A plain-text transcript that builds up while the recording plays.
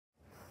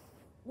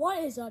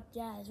What is up,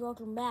 guys?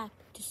 Welcome back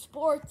to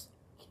Sports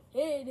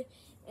Kid,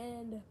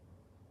 and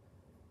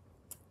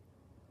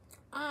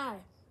I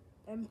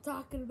am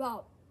talking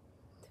about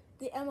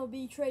the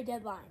MLB trade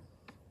deadline.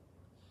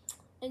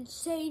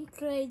 Insane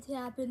trades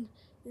happened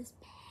this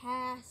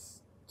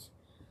past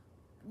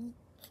week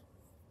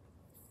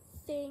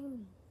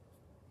thing,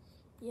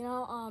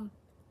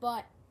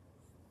 but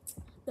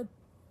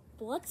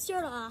let's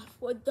start off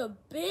with the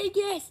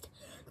biggest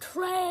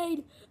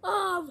trade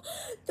of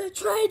the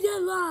trade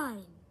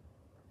deadline.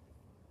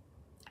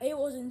 It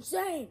was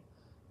insane.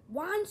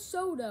 Juan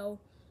Soto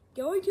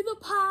going to the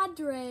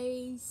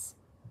Padres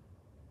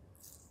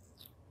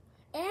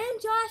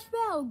and Josh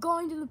Bell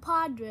going to the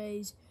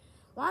Padres.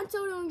 Juan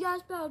Soto and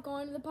Josh Bell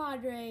going to the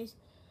Padres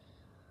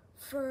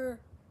for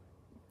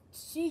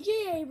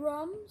C.J.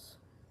 Abrams.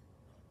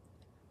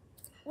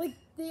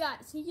 They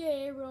got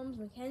C.J. Abrams,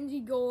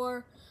 Mackenzie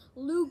Gore,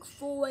 Luke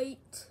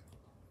Voigt,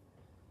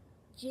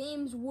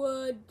 James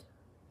Wood.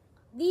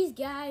 These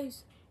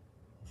guys,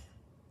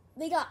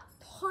 they got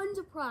tons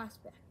of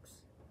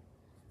prospects.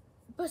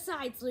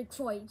 Besides Luke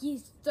Voigt,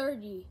 he's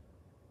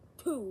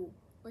 32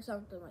 or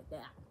something like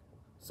that.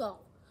 So,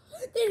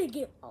 they didn't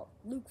give a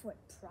Luke Voigt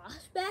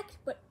prospect,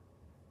 but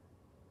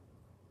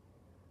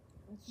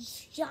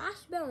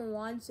Josh Bell and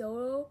Juan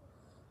Soto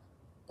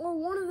are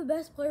one of the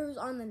best players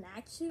on the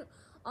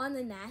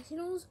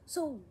Nationals.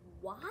 So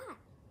why?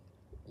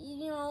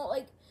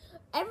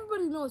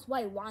 Everybody knows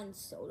why Juan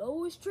Soto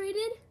was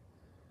traded,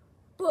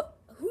 but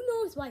who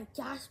knows why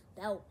Josh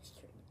Bell was traded?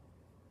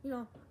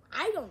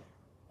 I don't know.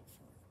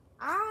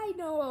 I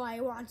know why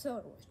Juan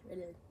Soto was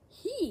traded.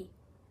 He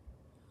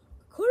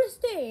could have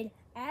stayed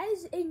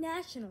as a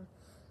National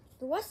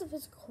the rest of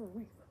his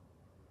career.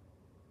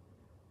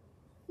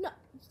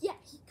 He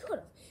could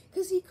have.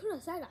 Because he could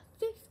have signed a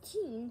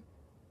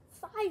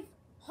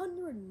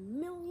 $500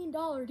 million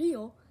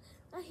deal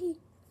that he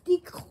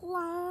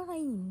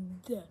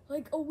declined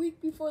like a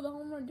week before the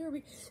home run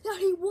derby that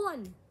he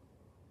won.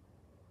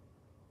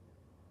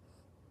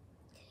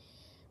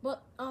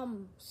 But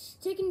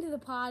sticking to the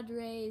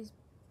Padres,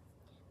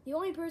 the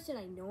only person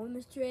I know in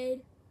this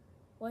trade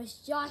was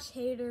Josh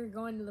Hader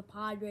going to the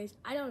Padres.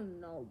 I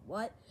don't know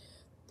what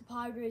the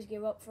Padres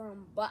gave up for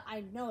him, but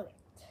I know that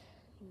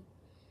he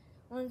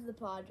went to the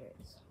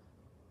Padres.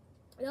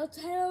 Let's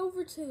head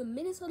over to the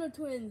Minnesota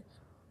Twins.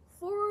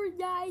 4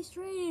 guys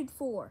traded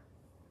for.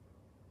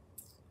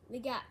 They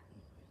got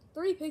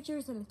 3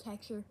 pitchers and a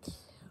catcher.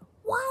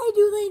 Why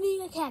do they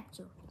need a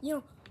catcher?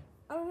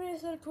 I'm a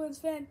Minnesota Twins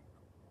fan.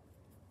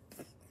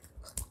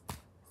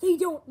 They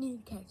don't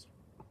need a catcher.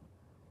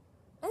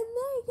 And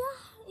they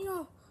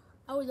got,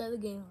 I was at the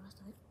game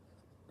last night.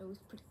 It was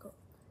pretty cool.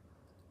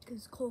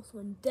 Because Cole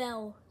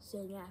Swindell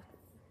said after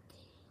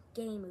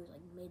the game, it was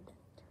like midnight.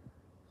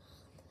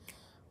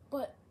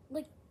 But,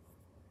 what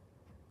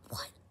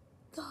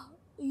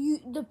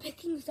the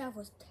pitching staff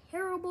was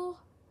terrible.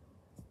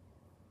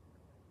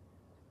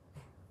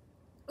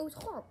 It was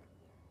horrible.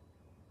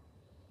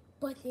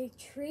 But they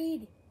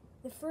traded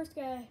the first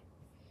guy.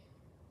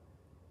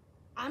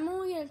 I'm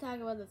only going to talk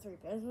about the 3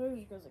 pitchers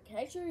because the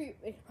catcher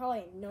is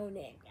probably a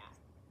no-name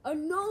guy. A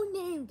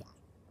no-name guy.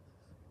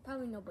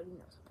 Probably nobody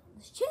knows about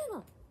this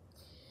channel.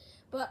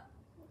 But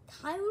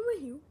Tyler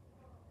Mayhew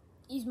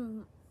is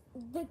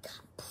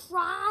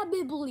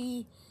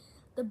probably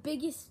the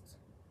biggest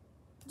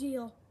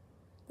deal.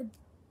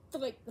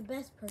 The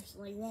best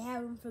person. They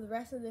have him for the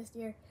rest of this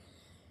year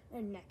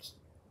and next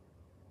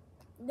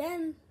year.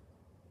 Then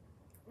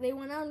they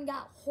went out and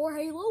got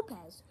Jorge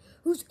Lopez,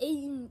 who's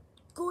a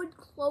good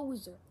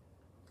closer.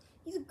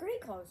 He's a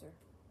great closer.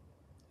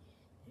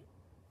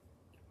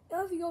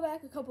 Now, if you go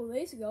back a couple of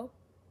days ago,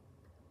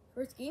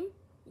 first game,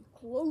 he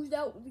closed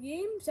out the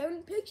game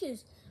 7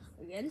 pitches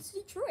against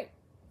Detroit.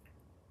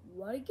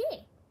 What a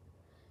game.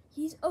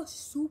 He's a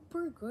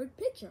super good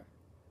pitcher.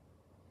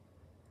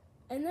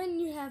 And then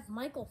you have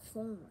Michael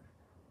Fulmer,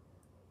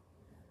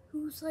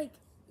 who's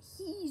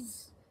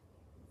he's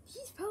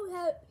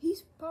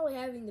probably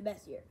having the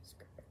best year of his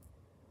career.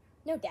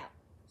 No doubt.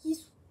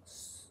 He's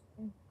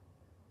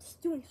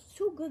doing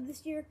so good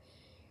this year.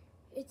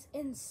 It's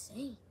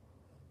insane.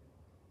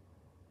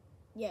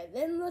 Yeah,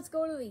 then let's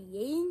go to the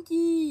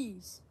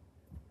Yankees.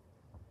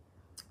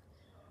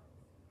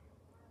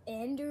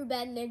 Andrew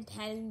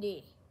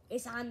Benintendi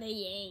is on the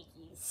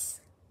Yankees.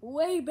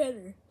 Way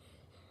better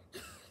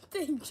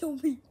than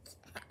Joey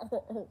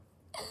Gallo.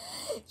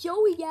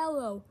 Joey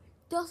Gallo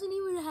doesn't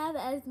even have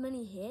as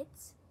many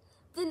hits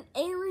than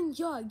Aaron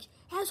Judge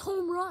has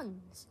home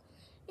runs.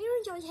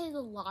 Aaron Judge has a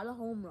lot of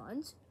home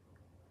runs,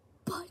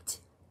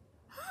 but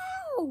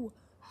how?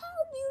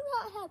 How do you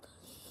not have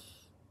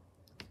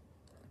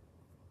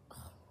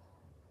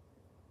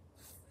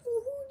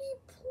 40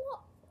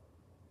 plus?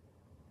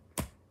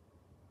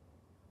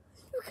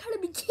 You gotta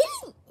be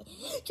kidding me.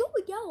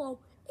 Joey Gallo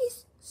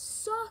is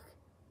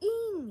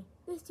sucking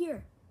this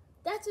year.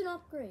 That's an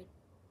upgrade.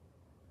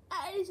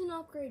 That is an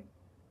upgrade.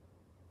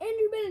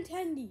 Andrew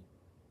Benintendi.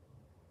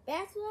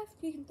 Bats left,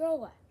 he can throw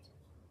left.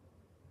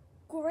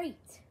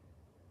 Great.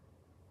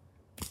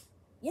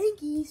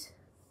 Yankees.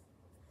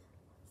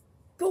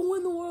 go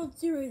win the World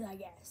Series, I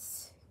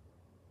guess.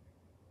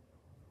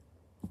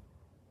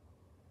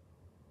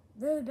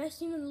 They're the best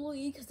team in the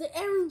league because they're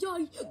Aaron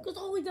Judge, because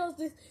all he does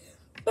is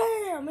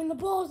bam, and the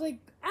ball's like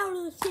out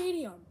of the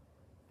stadium.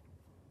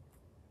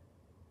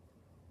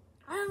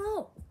 I don't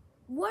know.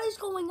 What is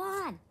going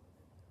on?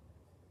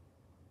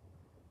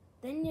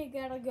 Then you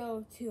gotta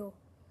go to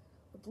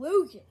the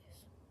Blue Jays.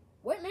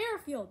 Whit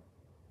Merrifield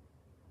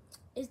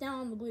is now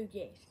on the Blue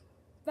Jays.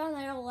 Found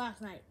that out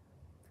last night.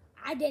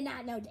 I did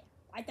not know that.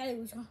 I thought he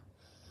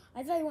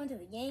went to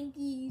the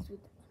Yankees. It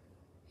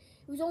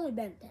was only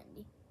Ben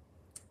Tendi.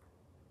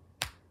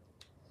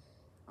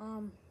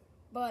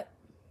 But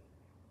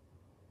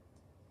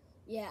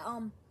yeah,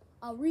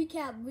 a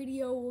recap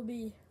video will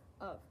be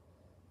of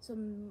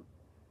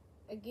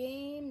a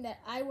game that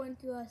I went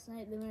to last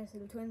night, the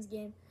Minnesota Twins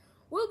game,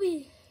 will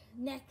be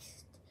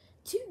next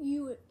to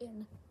you,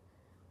 and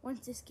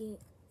once this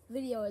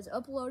video is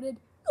uploaded,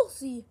 you'll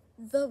see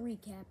the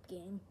recap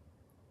game.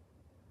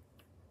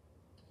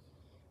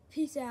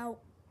 Peace out.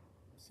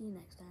 See you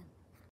next time.